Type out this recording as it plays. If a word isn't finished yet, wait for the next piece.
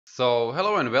So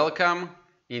hello and welcome.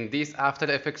 In this After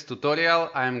Effects tutorial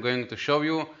I am going to show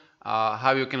you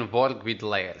how you can work with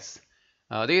layers.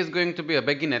 This is going to be a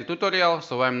beginner tutorial,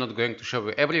 so I'm not going to show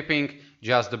you everything,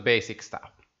 just the basic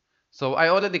stuff. So I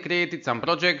already created some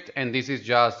project and this is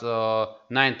just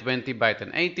 920 by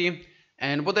 1080,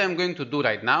 and what I'm going to do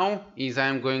right now is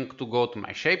I'm going to go to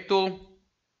my shape tool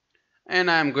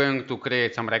and I'm going to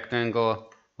create some rectangle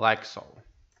like so.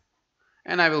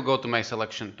 And I will go to my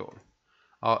selection tool.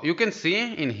 You can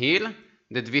see in here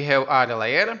that we have our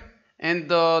layer and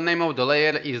the name of the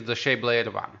layer is the shape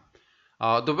layer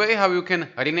 1. The way how you can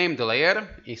rename the layer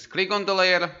is click on the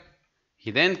layer,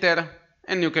 hit enter,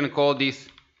 and you can call this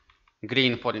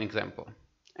green for an example,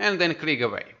 and then click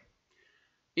away.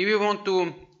 If you want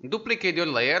to duplicate your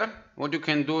layer, what you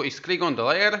can do is click on the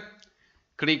layer,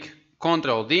 click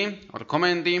Ctrl D or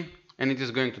Command D, and it is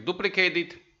going to duplicate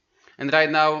it. And right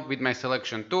now with my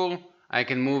selection tool I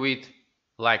can move it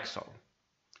like so,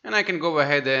 and I can go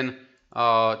ahead and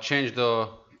change the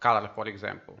color, for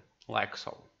example, like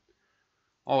so.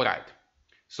 Alright,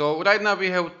 so right now we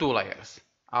have two layers.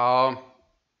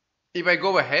 If I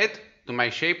go ahead to my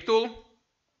shape tool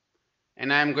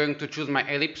and I'm going to choose my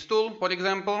ellipse tool, for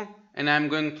example, and I'm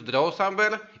going to draw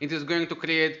somewhere, it is going to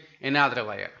create another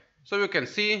layer. So you can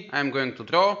see I'm going to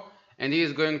draw and it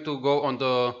is going to go on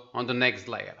the next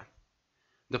layer.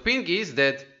 The thing is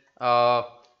that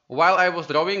while I was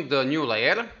drawing the new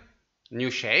layer, new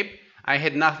shape, I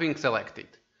had nothing selected.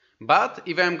 But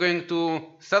if I'm going to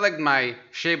select my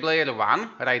shape layer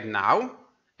 1 right now,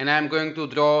 and I'm going to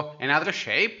draw another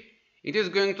shape, it is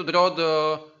going to draw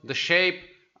the shape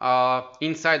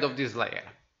inside of this layer.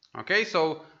 Okay,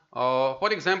 so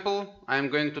for example, I'm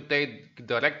going to take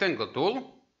the rectangle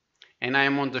tool, and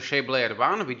I'm on the shape layer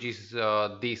 1, which is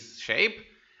this shape,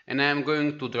 and I'm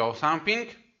going to draw something.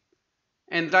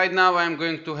 And right now I'm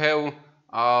going to have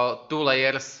two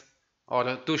layers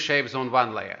or two shapes on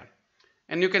one layer.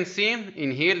 And you can see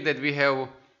in here that we have,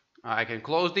 I can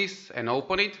close this and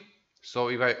open it. So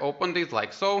if I open this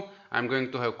like so, I'm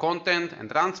going to have content and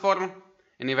transform.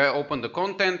 And if I open the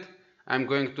content, I'm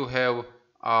going to have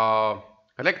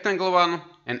rectangle one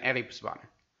and ellipse one.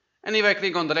 And if I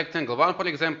click on the rectangle one, for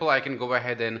example, I can go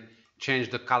ahead and change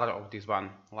the color of this one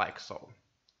like so.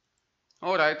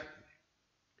 Alright.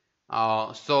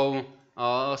 Some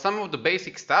of the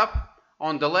basic stuff.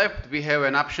 On the left we have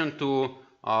an option to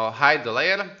hide the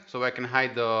layer, so I can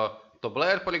hide the top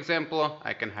layer, for example.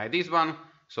 I can hide this one,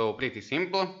 so pretty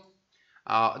simple.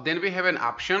 Then we have an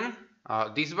option,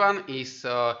 this one is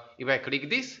if I click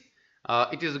this,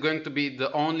 it is going to be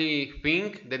the only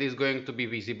thing that is going to be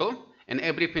visible and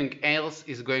everything else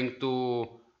is going to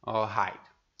hide.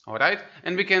 Alright,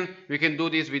 and we can do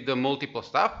this with the multiple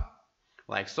stuff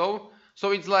like so.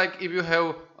 So it's like if you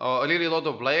have a really lot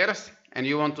of layers and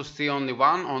you want to see only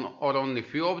one or only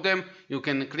few of them, you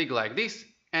can click like this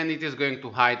and it is going to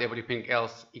hide everything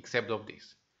else except of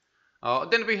this.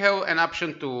 Then we have an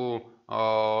option to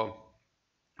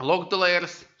lock the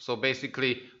layers. So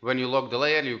basically when you lock the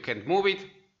layer you can't move it.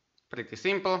 Pretty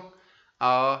simple.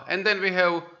 And then we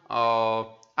have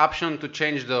option to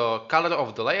change the color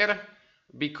of the layer,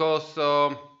 because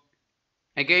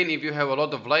again, if you have a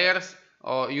lot of layers,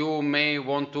 you may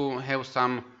want to have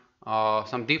some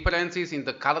differences in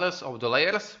the colors of the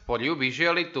layers for you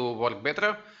visually to work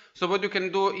better. So what you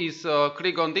can do is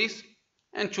click on this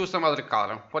and choose some other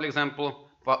color, for example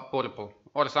purple,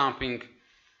 or something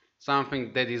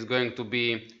that is going to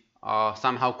be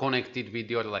somehow connected with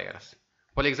your layers.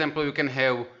 For example, you can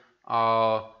have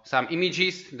some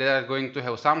images that are going to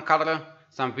have some color,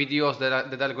 some videos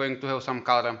that are going to have some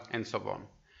color, and so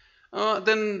on.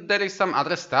 Then there is some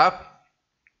other stuff.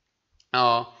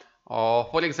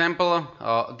 For example,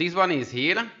 this one is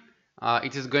here.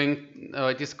 It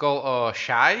is called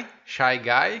shy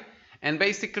guy, and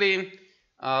basically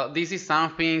this is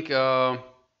something.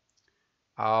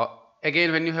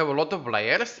 Again, when you have a lot of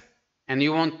layers and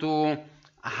you want to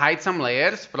hide some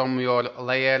layers from your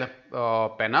layer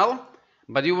panel,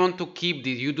 but you want to keep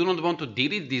these. You do not want to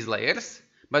delete these layers,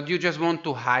 but you just want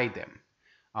to hide them.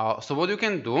 So what you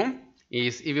can do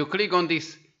is, if you click on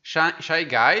this shy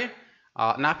guy,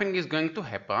 nothing is going to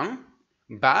happen.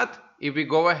 But if we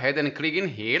go ahead and click in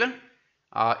here,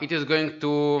 it is going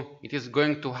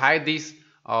to hide this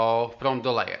from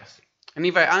the layers. And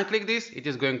if I unclick this, it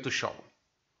is going to show.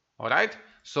 Alright.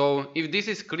 So if this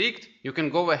is clicked, you can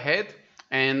go ahead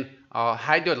and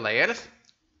hide your layers.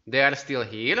 They are still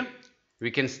here. We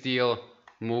can still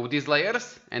move these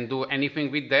layers and do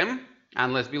anything with them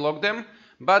unless we lock them,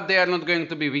 but they are not going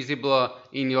to be visible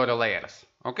in your layers.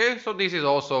 Okay, so this is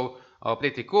also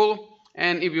pretty cool.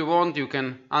 and if you want you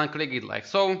can unclick it like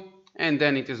so, and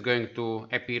then it is going to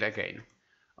appear again.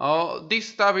 This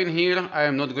stuff in here I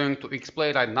am not going to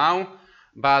explain right now,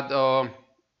 but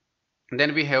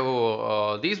then we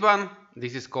have this one.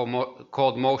 This is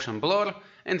called motion blur,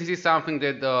 and this is something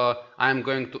that I'm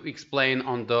going to explain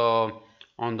on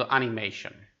the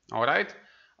animation. All right.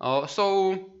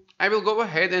 So I will go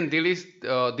ahead and delete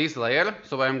this layer.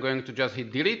 So I'm going to just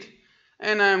hit delete,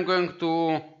 and I'm going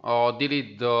to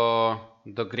delete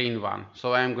the green one.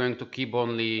 So I'm going to keep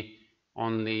only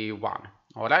one.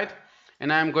 All right.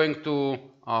 And I'm going to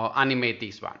animate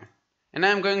this one, and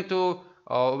I'm going to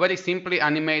very simply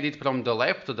animate it from the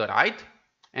left to the right,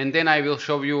 and then I will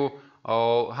show you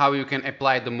how you can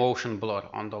apply the motion blur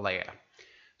on the layer.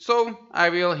 So I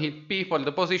will hit P for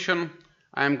the position.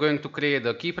 I am going to create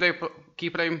a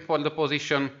keyframe for the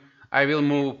position. I will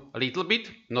move a little bit,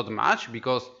 not much,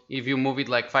 because if you move it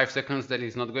like 5 seconds there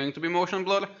is not going to be motion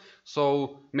blur,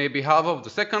 so maybe half of the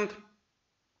second,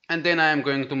 and then I am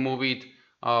going to move it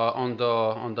on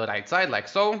the right side like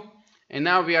so. And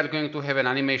now we are going to have an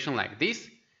animation like this,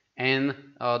 and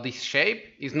this shape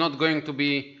is not going to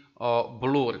be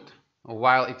blurred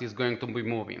while it is going to be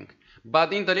moving.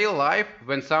 But in the real life,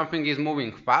 when something is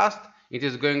moving fast, it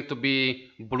is going to be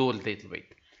blurred a little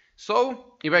bit.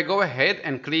 So if I go ahead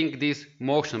and click this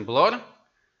motion blur,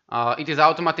 it is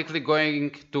automatically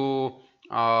going to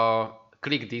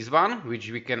click this one,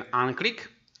 which we can unclick,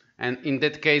 and in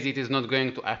that case it is not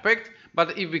going to affect.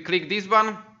 But if we click this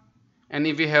one, and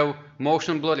if we have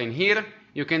motion blur in here,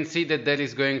 you can see that there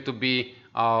is going to be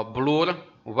blur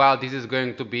while this is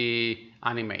going to be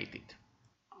animated.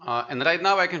 And right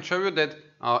now I can show you that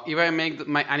if I make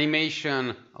my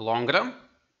animation longer,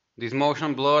 this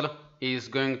motion blur is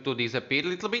going to disappear a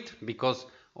little bit, because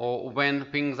when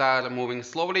things are moving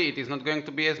slowly it is not going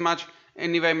to be as much.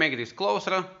 And if I make this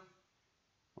closer,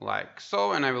 like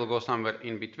so, and I will go somewhere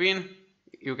in between,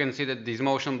 you can see that this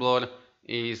motion blur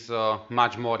is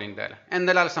much more in there. And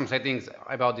there are some settings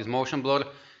about this motion blur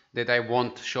that I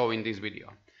won't show in this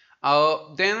video.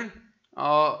 Then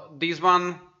this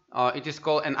one, it is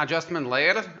called an adjustment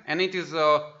layer, and it is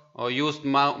used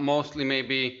mostly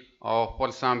maybe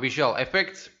for some visual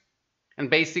effects. And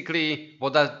basically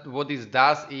what this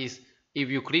does is, if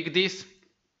you click this,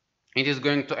 it is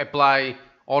going to apply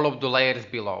all of the layers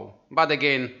below. But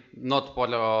again, not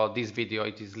for this video,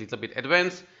 it is a little bit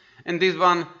advanced. And this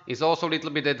one is also a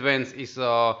little bit advanced, is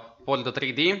for the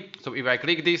 3D. So if I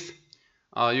click this,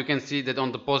 you can see that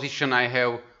on the position I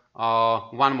have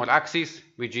one more axis,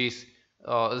 which is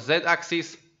Z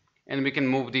axis, and we can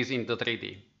move this into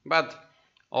 3D. But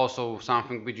also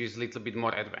something which is a little bit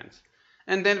more advanced.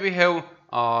 And then we have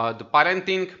the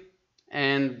parenting,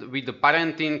 and with the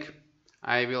parenting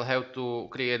I will have to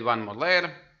create one more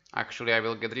layer. Actually, I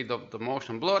will get rid of the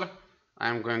motion blur.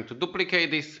 I'm going to duplicate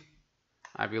this.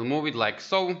 I will move it like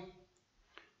so,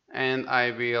 and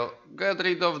I will get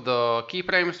rid of the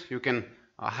keyframes. You can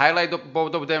highlight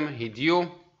both of them, hit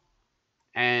U,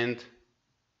 and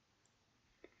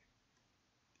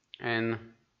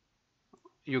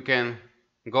you can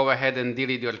go ahead and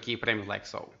delete your keyframes like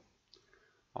so.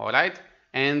 Alright,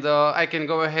 and I can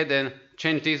go ahead and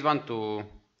change this one to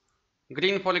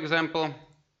green, for example,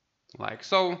 like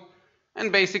so.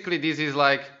 And basically this is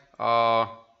like,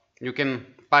 you can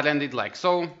parent it like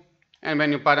so, and when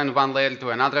you parent one layer to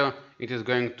another, it is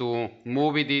going to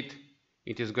move with it,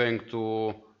 it is going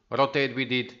to rotate with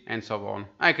it, and so on.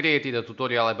 I created a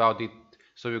tutorial about it,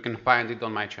 so you can find it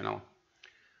on my channel.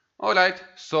 Alright,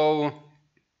 so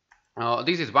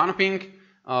this is one thing.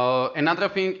 Another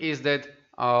thing is that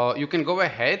you can go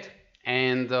ahead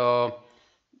and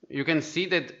you can see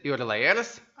that your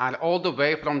layers are all the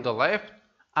way from the left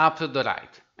up to the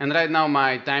right. And right now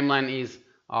my timeline is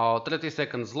 30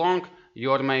 seconds long.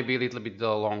 Yours may be a little bit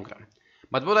longer.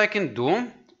 But what I can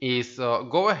do is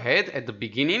go ahead at the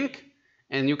beginning,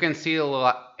 and you can see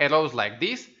arrows like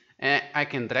this, and I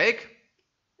can drag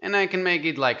and I can make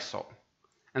it like so.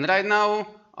 And right now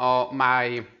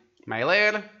my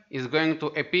layer is going to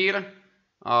appear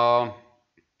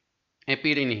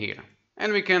in here,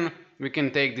 and we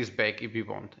can take this back if you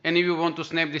want. And if you want to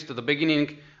snap this to the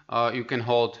beginning, you can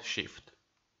hold Shift.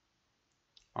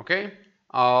 Okay,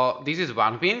 this is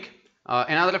one thing.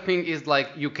 Another thing is, like,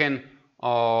 you can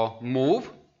move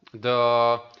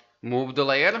the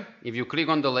layer. If you click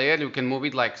on the layer, you can move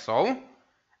it like so.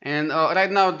 And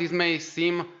right now this may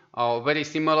seem very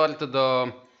similar to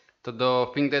the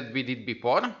thing that we did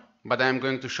before, but I'm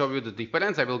going to show you the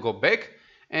difference. I will go back,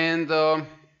 and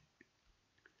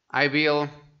I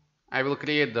will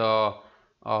create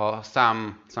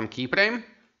some keyframe.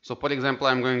 So for example,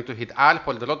 I'm going to hit R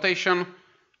for the rotation.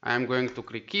 I am going to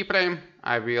click keyframe.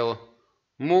 I will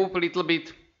move a little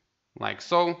bit like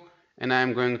so, and I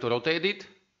am going to rotate it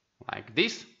like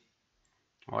this.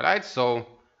 Alright, so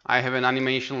I have an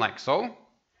animation like so.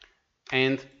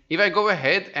 And if I go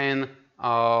ahead and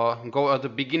go at the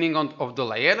beginning of the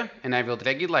layer and I will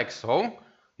drag it like so,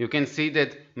 you can see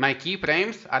that my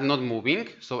keyframes are not moving.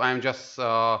 So I'm just,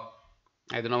 I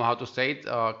don't know how to say it,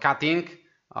 cutting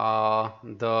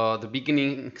the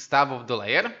beginning stuff of the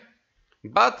layer.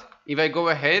 But if I go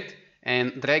ahead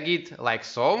and drag it like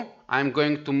so, I'm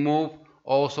going to move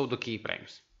also the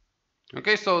keyframes.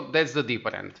 Okay, so that's the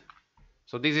difference.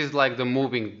 So this is like the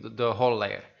moving the whole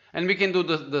layer. And we can do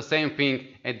the same thing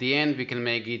at the end. We can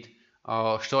make it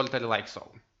shorter like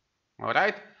so.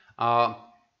 Alright.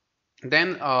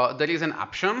 Then there is an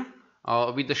option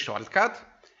with the shortcut.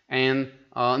 And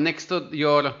next to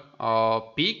your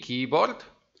P keyboard,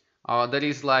 there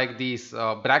is like these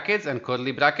brackets and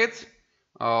curly brackets.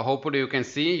 Hopefully you can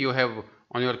see you have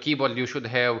on your keyboard, you should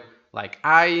have like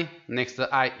I, next to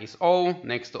I is O,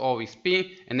 next to O is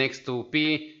P, and next to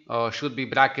P should be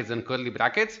brackets and curly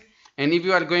brackets. And if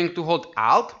you are going to hold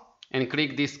Alt and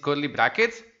click these curly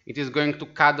brackets, it is going to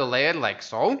cut the layer like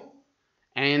so.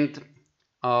 And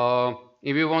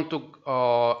if you want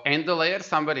to end the layer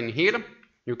somewhere in here,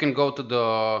 you can go to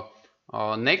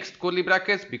the next curly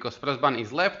brackets, because first one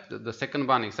is left, the second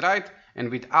one is right,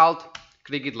 and with Alt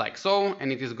click it like so,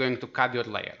 and it is going to cut your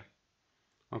layer.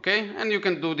 Okay, and you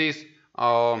can do this.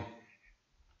 I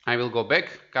will go back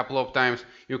a couple of times.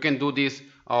 You can do this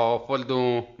for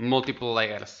the multiple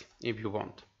layers if you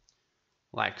want,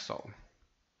 like so.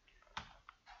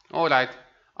 Alright,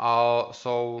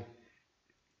 so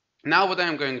now what I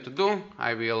am going to do,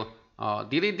 I will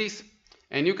delete this,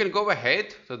 and you can go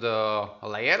ahead to the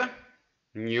layer,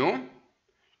 new,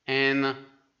 and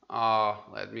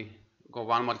let me go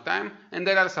one more time, and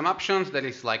there are some options. There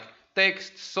is like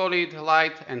text, solid,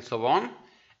 light, and so on.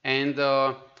 And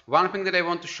one thing that I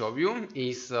want to show you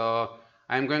is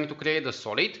I'm going to create a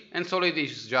solid, and solid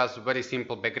is just very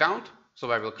simple background.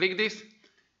 So I will click this,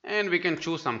 and we can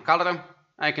choose some color.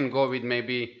 I can go with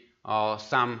maybe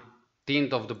some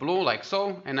tint of the blue like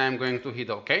so, and I'm going to hit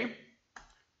OK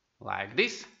like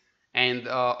this. And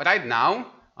right now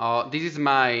this is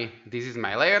my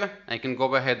layer. I can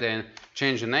go ahead and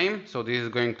change the name. So this is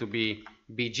going to be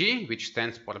BG, which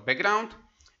stands for background.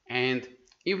 And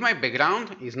if my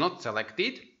background is not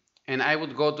selected, and I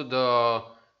would go to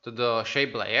the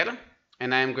shape layer,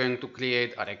 and I am going to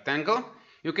create a rectangle,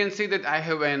 you can see that I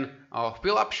have an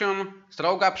fill option,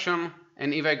 stroke option,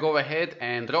 and if I go ahead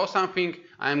and draw something,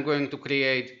 I am going to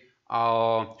create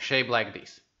a shape like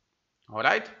this.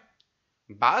 Alright?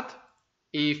 But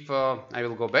if I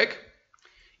will go back,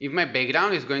 if my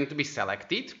background is going to be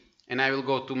selected, and I will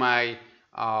go to my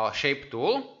shape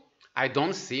tool, I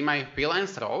don't see my fill and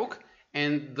stroke.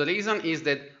 And the reason is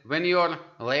that when your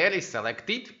layer is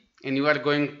selected and you are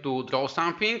going to draw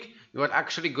something, you are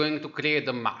actually going to create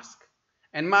a mask.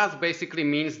 And mask basically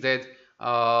means that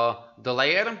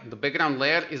the background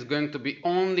layer is going to be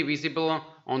only visible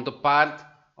on the part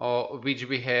which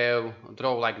we have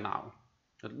draw right now.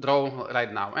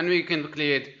 And we can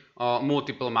create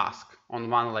multiple masks on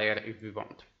one layer if we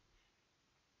want.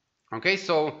 Okay,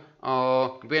 so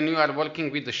when you are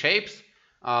working with the shapes,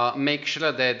 make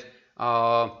sure that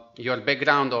your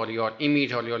background or your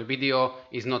image or your video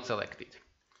is not selected.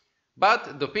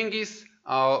 But the thing is,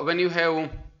 when you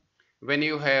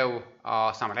have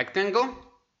some rectangle,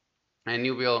 and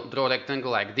you will draw a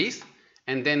rectangle like this,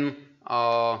 and then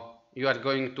you are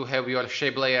going to have your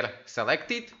shape layer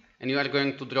selected, and you are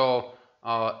going to draw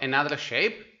another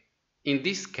shape. In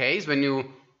this case, when you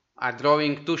are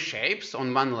drawing two shapes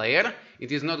on one layer,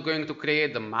 it is not going to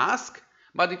create the mask,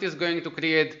 but it is going to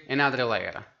create another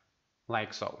layer,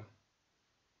 like so.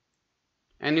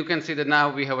 And you can see that now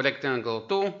we have rectangle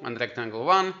 2 and rectangle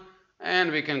 1,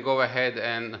 and we can go ahead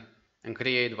and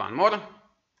create one more,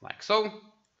 like so.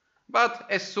 But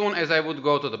as soon as I would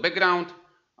go to the background,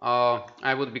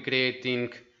 I would be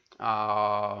creating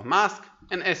a mask,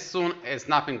 and as soon as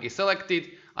nothing is selected,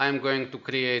 I am going to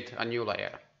create a new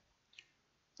layer.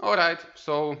 Alright,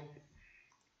 so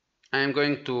I am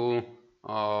going to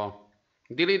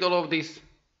delete all of this,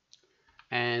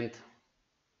 and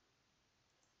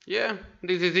yeah,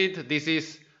 this is it.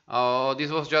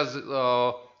 This was just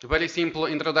a very simple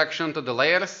introduction to the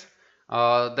layers.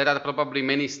 There are probably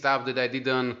many stuff that I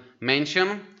didn't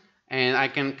mention, and I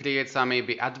can create some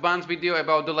maybe advanced video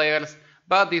about the layers,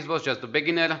 but this was just the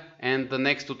beginner, and the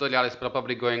next tutorial is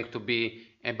probably going to be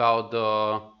about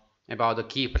the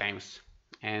keyframes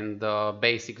and the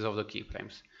basics of the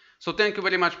keyframes. So thank you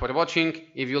very much for watching.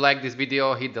 If you like this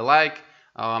video, hit the like.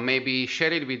 maybe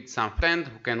share it with some friend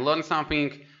who can learn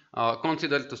something.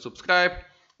 Consider to subscribe,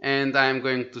 and I am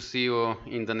going to see you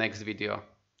in the next video.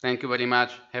 Thank you very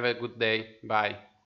much. Have a good day. Bye.